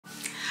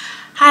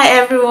Hi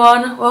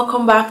everyone,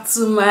 welcome back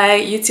to my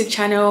YouTube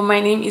channel. My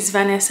name is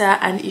Vanessa,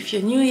 and if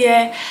you're new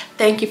here,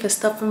 thank you for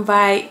stopping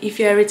by. If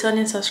you're a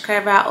returning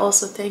subscriber,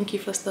 also thank you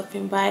for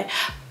stopping by.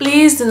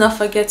 Please do not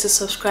forget to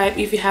subscribe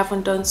if you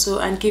haven't done so,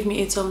 and give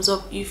me a thumbs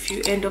up if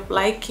you end up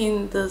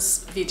liking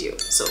this video.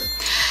 So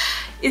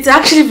it's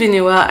actually been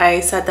a while I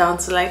sat down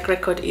to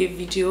record a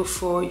video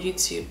for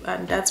YouTube,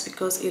 and that's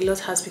because a lot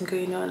has been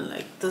going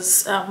on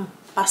this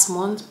past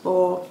month,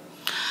 but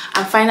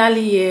I'm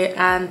finally here,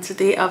 and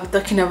today I'll be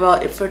talking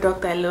about a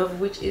product I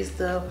love, which is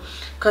the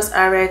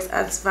Cosrx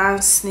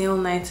Advanced Snail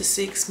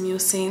 96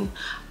 Mucin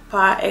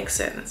Power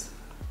Essence.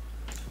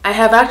 I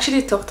have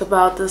actually talked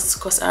about this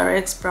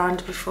Cosrx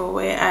brand before,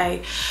 where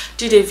I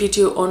did a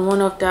video on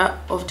one of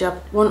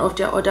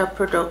their other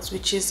products,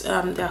 which is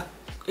their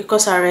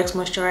Cosrx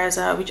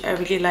moisturizer, which I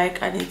really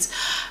like, and it's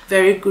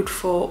very good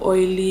for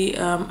oily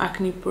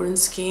acne prone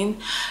skin.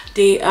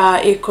 They are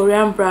a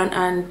Korean brand,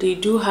 and they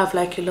do have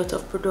a lot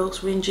of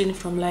products ranging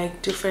from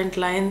different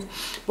lines,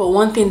 but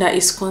one thing that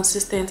is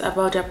consistent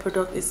about their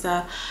product is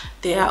that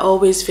they are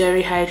always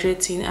very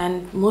hydrating,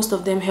 and most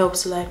of them help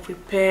to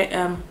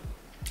repair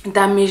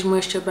damaged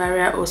moisture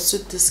barrier or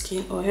soothe the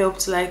skin, or help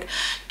to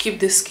keep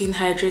the skin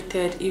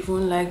hydrated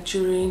even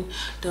during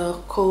the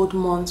cold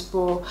months.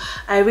 But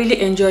I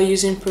really enjoy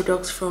using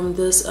products from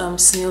this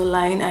Snail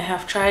line. I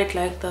have tried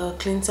the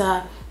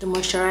cleanser, the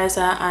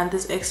moisturizer, and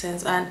this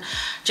essence, and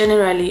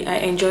generally I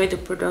enjoy the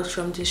products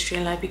from this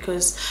strain line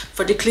because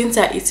for the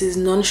cleanser, it is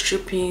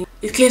non-stripping.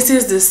 It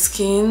cleanses the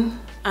skin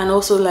and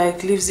also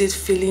leaves it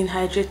feeling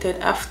hydrated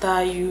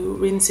after you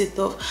rinse it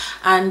off,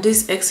 and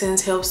this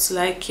essence helps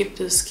to keep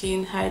the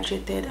skin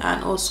hydrated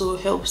and also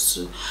helps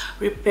to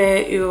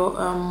repair your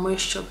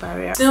moisture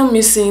barrier. Snail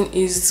Mucin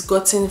is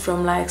gotten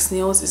from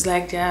snails. It's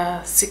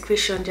their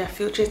secretion, their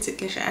filtrate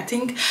secretion. I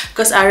think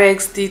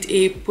Cosrx did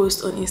a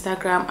post on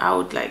Instagram. I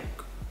would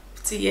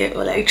here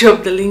or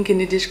drop the link in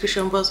the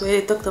description box, where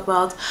they talked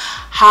about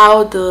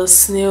how the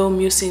snail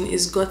mucin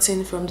is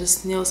gotten from the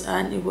snails,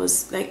 and it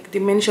was they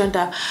mentioned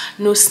that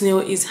no snail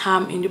is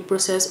harmed in the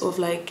process of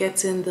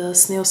getting the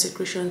snail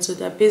secretion. So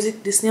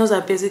the snails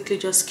are basically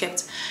just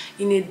kept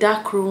in a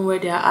dark room where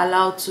they are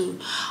allowed to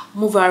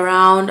move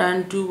around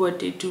and do what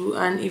they do.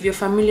 And if you're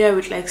familiar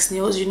with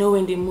snails, you know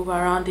when they move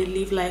around, they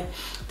leave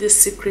this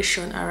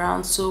secretion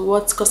around. So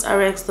what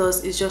Cosrx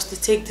does is just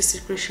to take the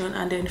secretion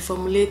and then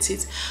formulate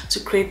it to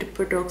create the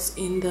products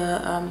in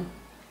the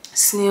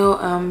Snail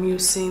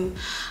Mucin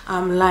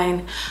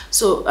line.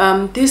 So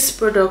this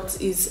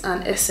product is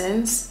an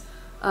essence.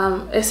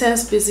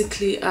 Essence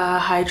basically are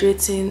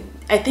hydrating.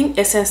 I think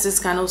essences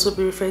can also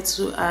be referred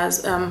to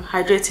as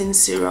hydrating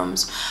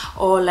serums,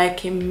 or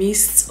a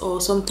mist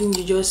or something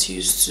you just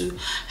use to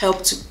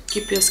help to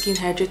keep your skin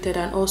hydrated,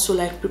 and also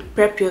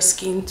prep your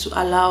skin to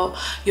allow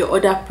your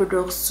other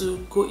products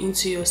to go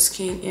into your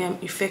skin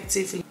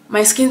effectively.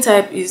 My skin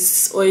type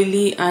is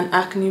oily and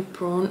acne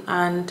prone,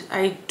 and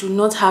I do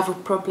not have a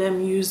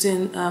problem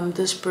using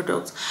this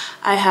product.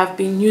 I have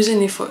been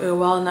using it for a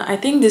while now. I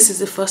think this is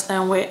the first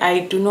time where I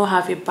do not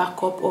have a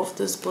backup of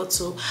this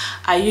bottle.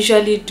 I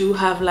usually do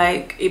have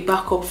a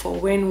backup for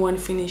when one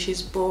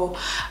finishes, but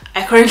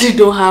I currently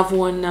don't have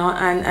one now,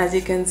 and as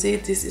you can see,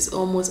 this is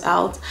almost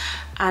out,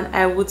 and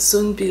I would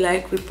soon be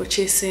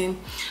repurchasing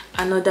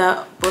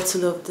another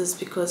bottle of this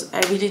because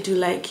I really do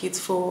like it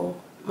for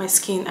my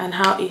skin and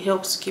how it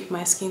helps to keep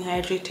my skin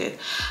hydrated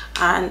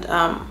and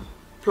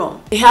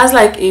plump. It has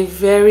a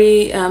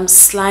very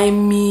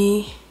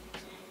slimy,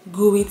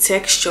 gooey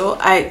texture.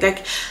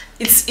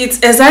 It's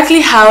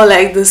exactly how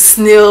the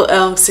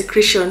snail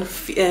secretion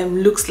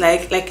looks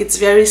like it's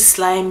very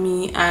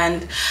slimy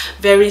and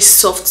very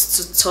soft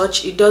to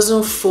touch. It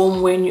doesn't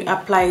foam when you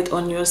apply it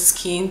on your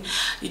skin.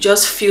 It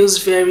just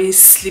feels very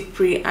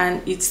slippery,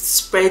 and it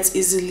spreads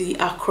easily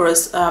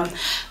across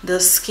the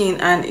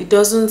skin, and it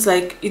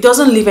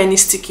doesn't leave any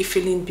sticky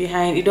feeling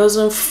behind. It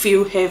doesn't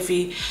feel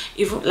heavy.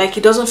 Even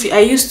it doesn't feel, I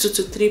used 2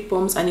 to 3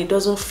 pumps and it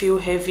doesn't feel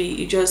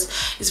heavy.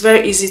 It's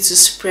very easy to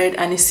spread,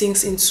 and it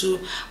sinks into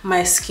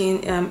my skin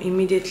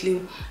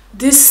immediately.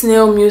 This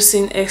Snail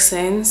Mucin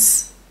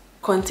essence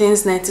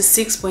contains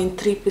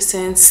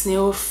 96.3%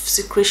 snail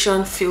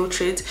secretion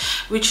filtrate,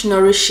 which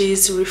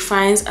nourishes,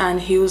 refines, and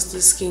heals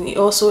the skin. It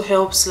also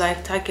helps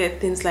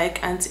target things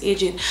like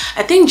anti-aging.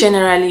 I think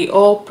generally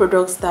all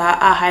products that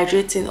are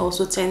hydrating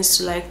also tends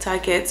to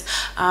target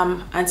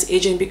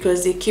anti-aging,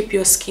 because they keep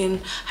your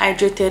skin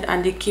hydrated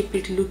and they keep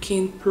it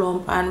looking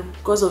plump, and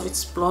because of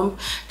its plump,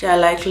 there are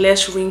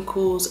less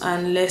wrinkles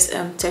and less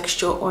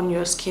texture on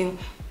your skin.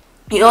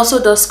 It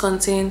also does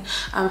contain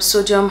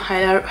sodium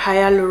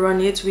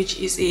hyaluronate, which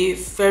is a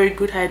very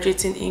good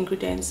hydrating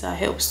ingredient that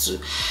helps to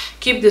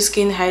keep the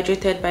skin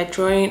hydrated by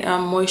drawing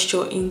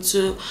moisture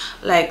into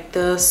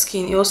the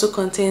skin. It also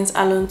contains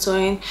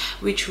Allantoin,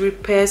 which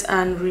repairs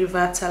and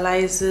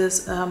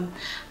revitalizes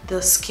the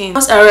skin.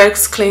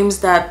 Cosrx claims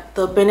that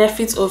the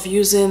benefits of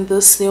using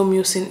the Snail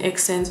Mucin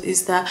essence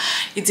is that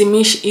it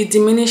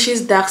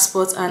diminishes dark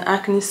spots and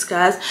acne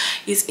scars,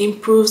 it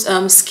improves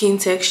skin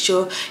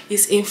texture,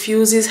 it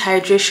infuses hydration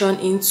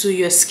hydration into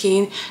your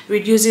skin,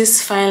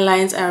 reduces fine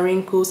lines and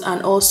wrinkles,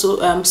 and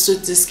also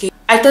soothes the skin.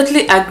 I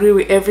totally agree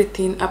with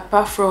everything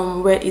apart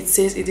from where it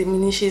says it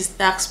diminishes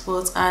dark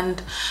spots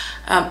and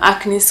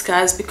acne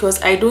scars,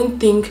 because I don't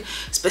think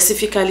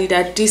specifically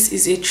that this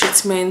is a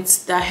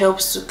treatment that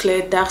helps to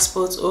clear dark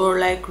spots or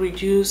like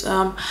reduce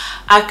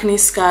acne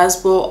scars.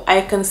 But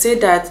I can say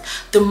that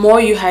the more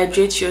you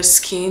hydrate your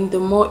skin, the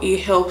more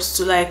it helps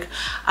to like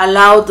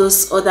allow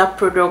those other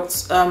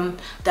products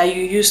that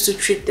you use to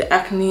treat the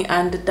acne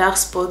and the dark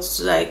spots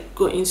to like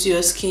go into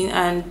your skin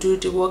and do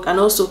the work. And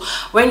also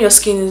when your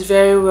skin is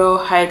very well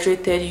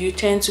hydrated, you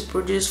tend to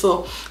produce,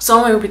 for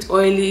someone with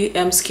oily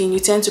skin, you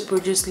tend to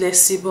produce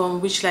less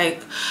sebum, which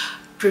like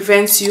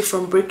prevents you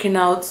from breaking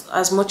out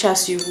as much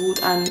as you would.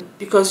 And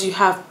because you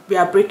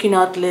are breaking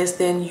out less,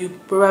 then you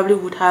probably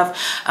would have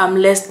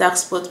less dark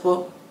spots.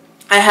 But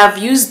I have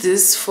used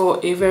this for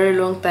a very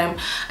long time.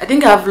 I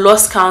think I've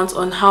lost count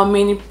on how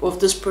many of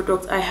those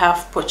products I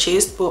have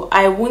purchased, but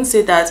I won't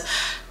say that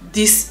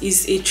this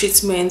is a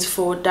treatment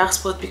for dark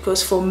spots,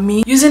 because for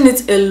me, using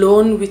it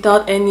alone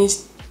without any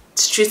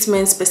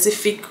treatment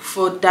specific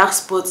for dark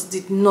spots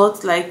did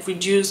not like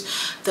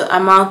reduce the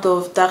amount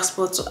of dark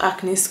spots or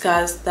acne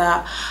scars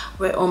that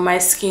were on my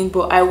skin.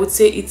 But I would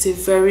say it's a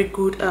very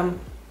good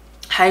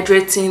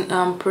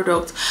hydrating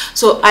product.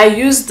 So I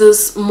use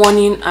this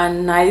morning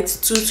and night,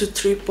 2 to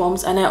 3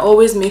 pumps, and I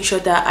always make sure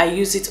that I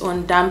use it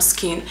on damp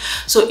skin.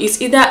 So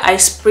it's either I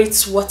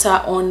spritz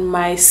water on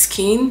my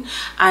skin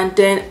and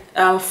then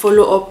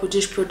follow up with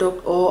this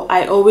product, or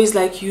I always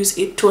like use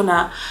a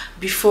toner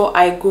before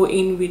I go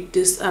in with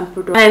this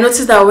product. And I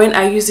noticed that when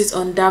I use it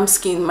on damp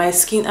skin, my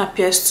skin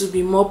appears to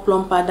be more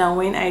plumper than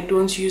when I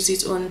don't use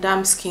it on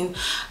damp skin.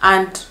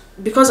 And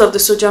because of the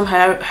sodium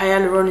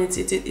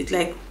hyaluronate, it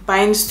like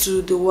binds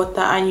to the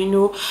water, and you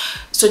know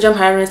sodium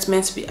hyaluronate is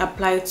meant to be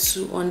applied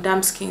to on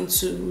damp skin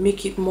to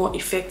make it more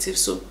effective.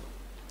 So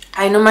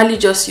I normally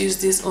just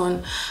use this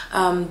on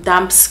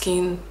damp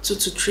skin, 2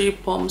 to 3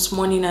 pumps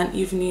morning and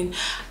evening,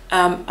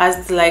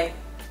 as like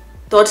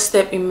third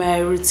step in my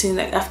routine.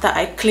 Like after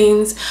I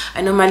cleanse,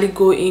 I normally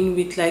go in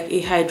with like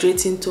a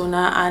hydrating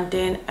toner, and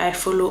then I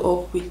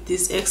follow up with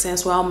this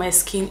essence while my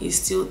skin is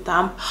still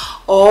damp.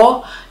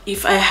 Or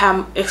if I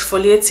am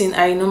exfoliating,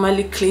 I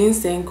normally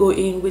cleanse, then go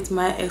in with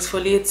my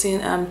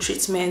exfoliating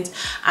treatment,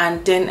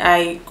 and then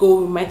I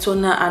go with my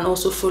toner and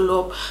also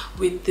follow up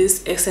with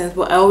this essence.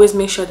 But I always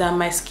make sure that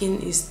my skin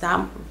is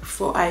damp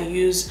before I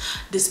use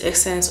this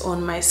essence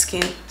on my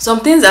skin. Some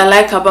things I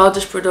like about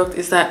this product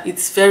is that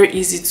it's very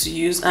easy to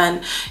use,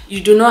 and you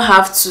do not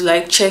have to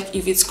like check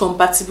if it's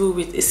compatible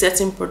with a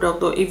certain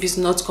product or if it's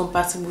not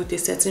compatible with a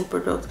certain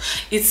product.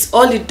 It's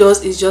all it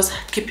does is just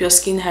keep your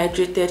skin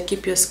hydrated,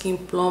 keep your skin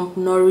plump,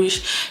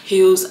 nourish,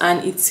 heals,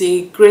 and it's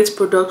a great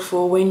product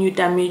for when you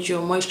damage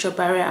your moisture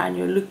barrier and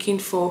you're looking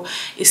for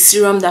a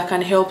serum that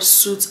can help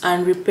soothe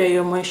and repair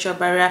your moisture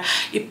barrier.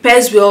 It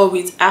pairs well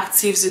with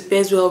actives, it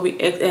pairs well with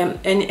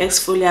any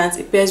exfoliants,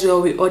 it pairs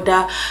well with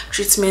other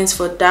treatments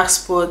for dark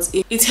spots.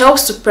 It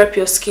helps to prep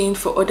your skin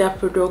for other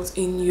products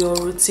in your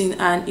routine,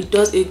 and it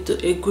does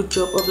a good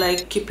job of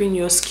like keeping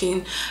your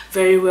skin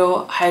very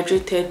well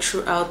hydrated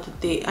throughout the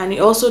day. And it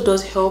also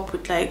does help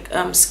with like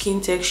skin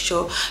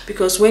texture,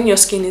 because when your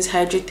skin is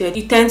hydrated,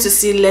 you tend to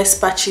see less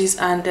patches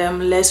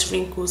and less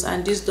wrinkles,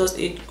 and this does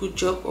a good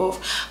job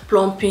of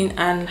plumping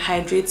and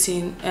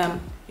hydrating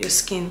your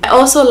skin. I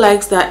also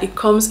like that it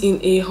comes in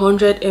a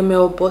 100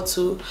 ml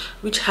bottle,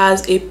 which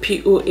has a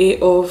POA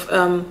of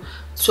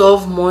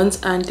 12 months,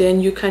 and then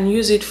you can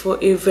use it for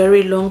a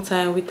very long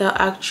time without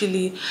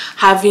actually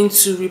having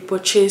to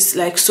repurchase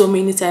like so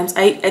many times.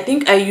 I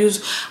think I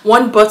use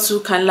one bottle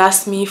can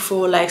last me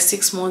for like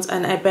 6 months,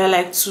 and I buy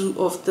like 2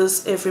 of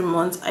this every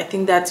month. I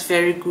think that's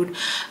very good,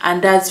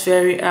 and that's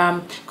very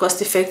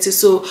cost effective.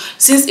 So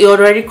since it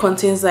already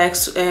contains like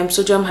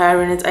sodium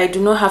hyaluronate, I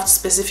do not have to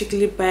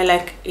specifically buy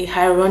like a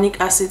hyaluronic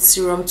acid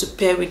serum to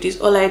pair with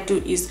this. All I do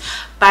is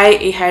buy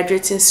a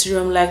hydrating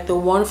serum like the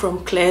one from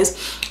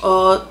Klairs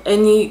or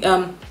any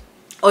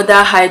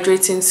other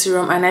hydrating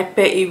serum, and I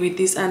pair it with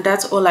this, and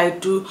that's all I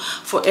do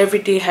for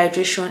everyday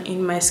hydration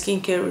in my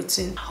skincare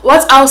routine.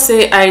 What I'll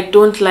say I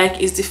don't like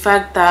is the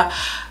fact that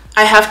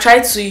I have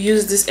tried to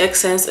use this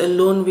essence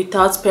alone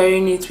without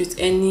pairing it with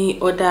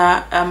any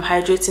other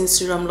hydrating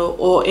serum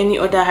or any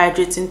other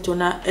hydrating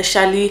toner,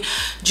 especially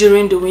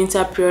during the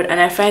winter period, and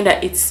I find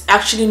that it's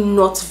actually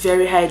not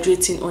very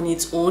hydrating on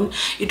its own.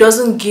 It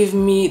doesn't give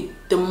me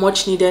the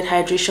much needed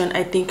hydration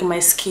I think my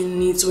skin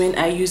needs when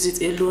I use it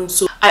alone.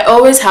 So I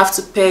always have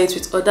to pair it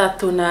with other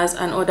toners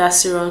and other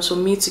serums for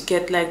me to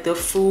get like the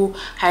full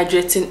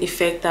hydrating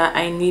effect that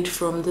I need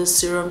from this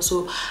serum.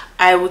 So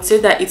I would say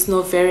that it's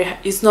not very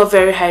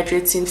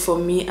hydrating for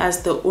me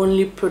as the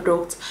only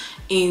product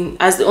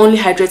as the only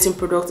hydrating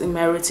product in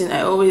my routine.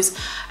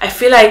 I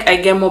feel like I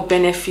get more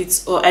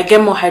benefits, or I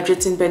get more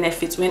hydrating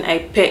benefits when I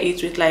pair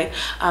it with like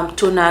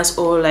toners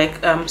or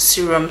like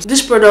serums.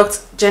 This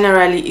product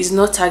generally is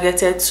not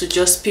targeted to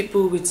just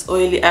people with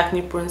oily,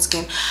 acne prone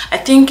skin. I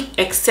think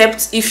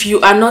except if you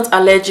are not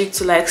allergic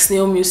to like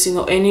snail mucin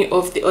or any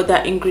of the other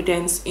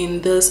ingredients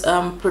in this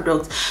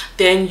product,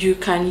 then you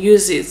can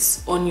use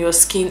it on your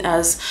skin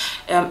as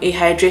a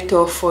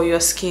hydrator for your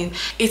skin.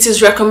 It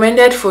is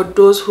recommended for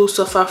those who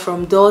suffer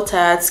from dull,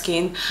 tired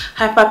skin,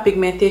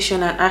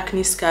 hyperpigmentation and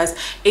acne scars.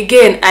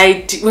 Again,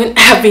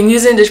 I've been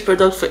using this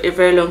product for a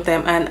very long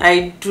time, and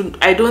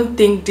I don't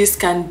think this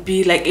can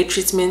be like a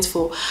treatment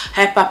for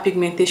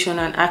hyperpigmentation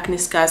and acne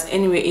scars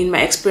anyway, in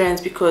my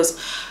experience, because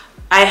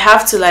I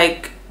have to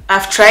like,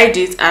 I've tried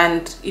it,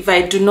 and if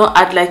I do not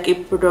add like a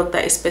product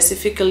that is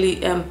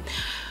specifically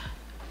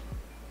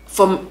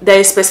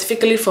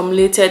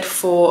formulated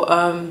for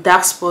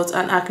dark spots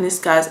and acne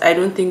scars, I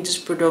don't think this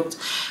product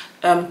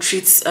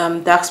treats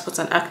dark spots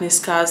and acne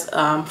scars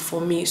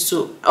for me.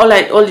 So all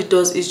it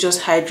does is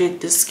just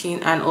hydrate the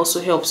skin, and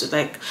also helps with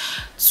like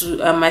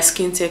my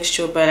skin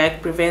texture by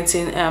like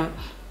preventing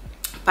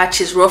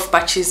patches, rough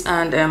patches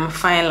and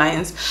fine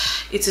lines.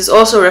 It is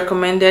also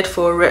recommended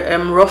for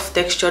rough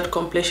textured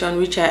complexion,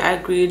 which I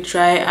agree,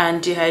 dry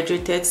and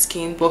dehydrated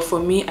skin. But for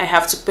me, I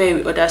have to pair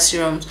with other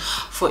serums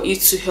for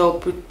it to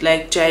help with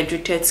like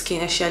dehydrated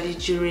skin, especially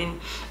during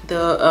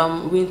the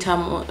winter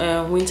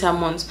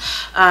months.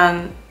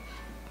 And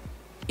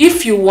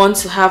if you want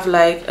to have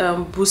like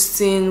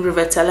boosting,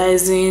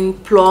 revitalizing,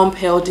 plump,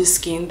 healthy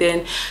skin,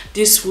 then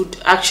this would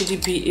actually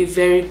be a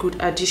very good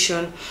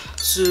addition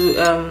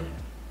to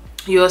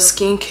your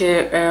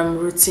skincare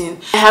routine.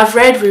 I have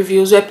read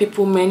reviews where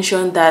people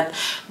mention that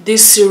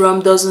this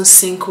serum doesn't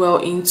sink well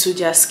into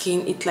their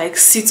skin. It like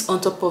sits on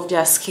top of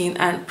their skin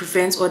and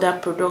prevents other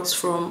products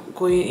from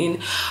going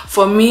in.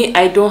 For me,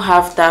 I don't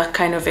have that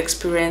kind of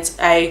experience.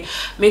 I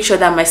make sure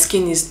that my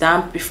skin is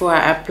damp before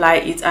I apply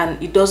it,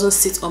 and it doesn't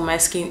sit on my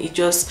skin. It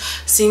just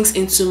sinks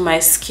into my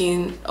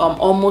skin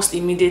almost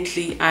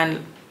immediately,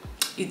 and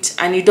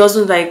it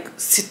doesn't like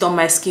sit on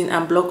my skin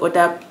and block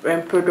other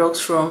products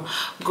from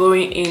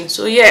going in.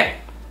 So yeah,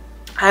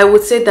 I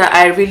would say that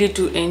I really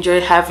do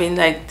enjoy having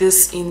like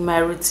this in my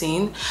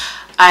routine.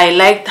 I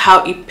liked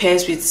how it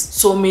pairs with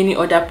so many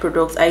other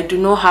products. I do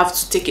not have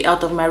to take it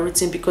out of my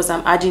routine because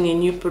I'm adding a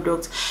new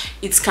product.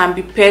 It can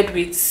be paired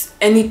with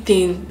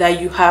anything that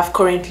you have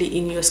currently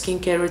in your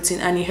skincare routine,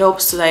 and it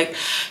helps to like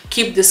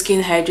keep the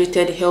skin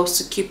hydrated. It helps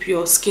to keep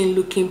your skin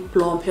looking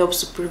plump,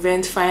 helps to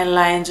prevent fine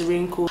lines,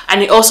 wrinkles,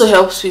 and it also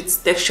helps with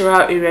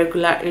textural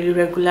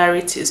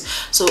irregularities.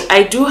 So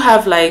I do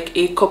have like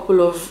a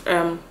couple of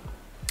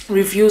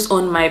reviews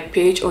on my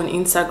page on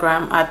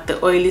Instagram at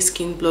the Oily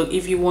Skin Blog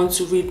if you want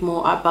to read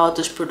more about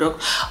this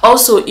product.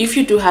 Also, if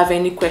you do have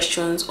any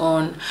questions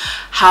on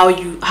how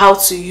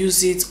to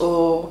use it,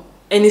 or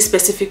any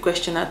specific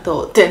question at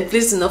all, then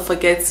please do not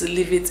forget to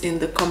leave it in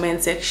the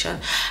comment section.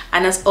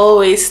 And as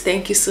always,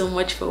 thank you so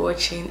much for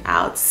watching.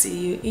 I'll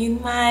see you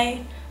in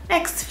my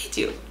next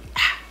video.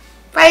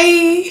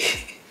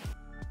 Bye.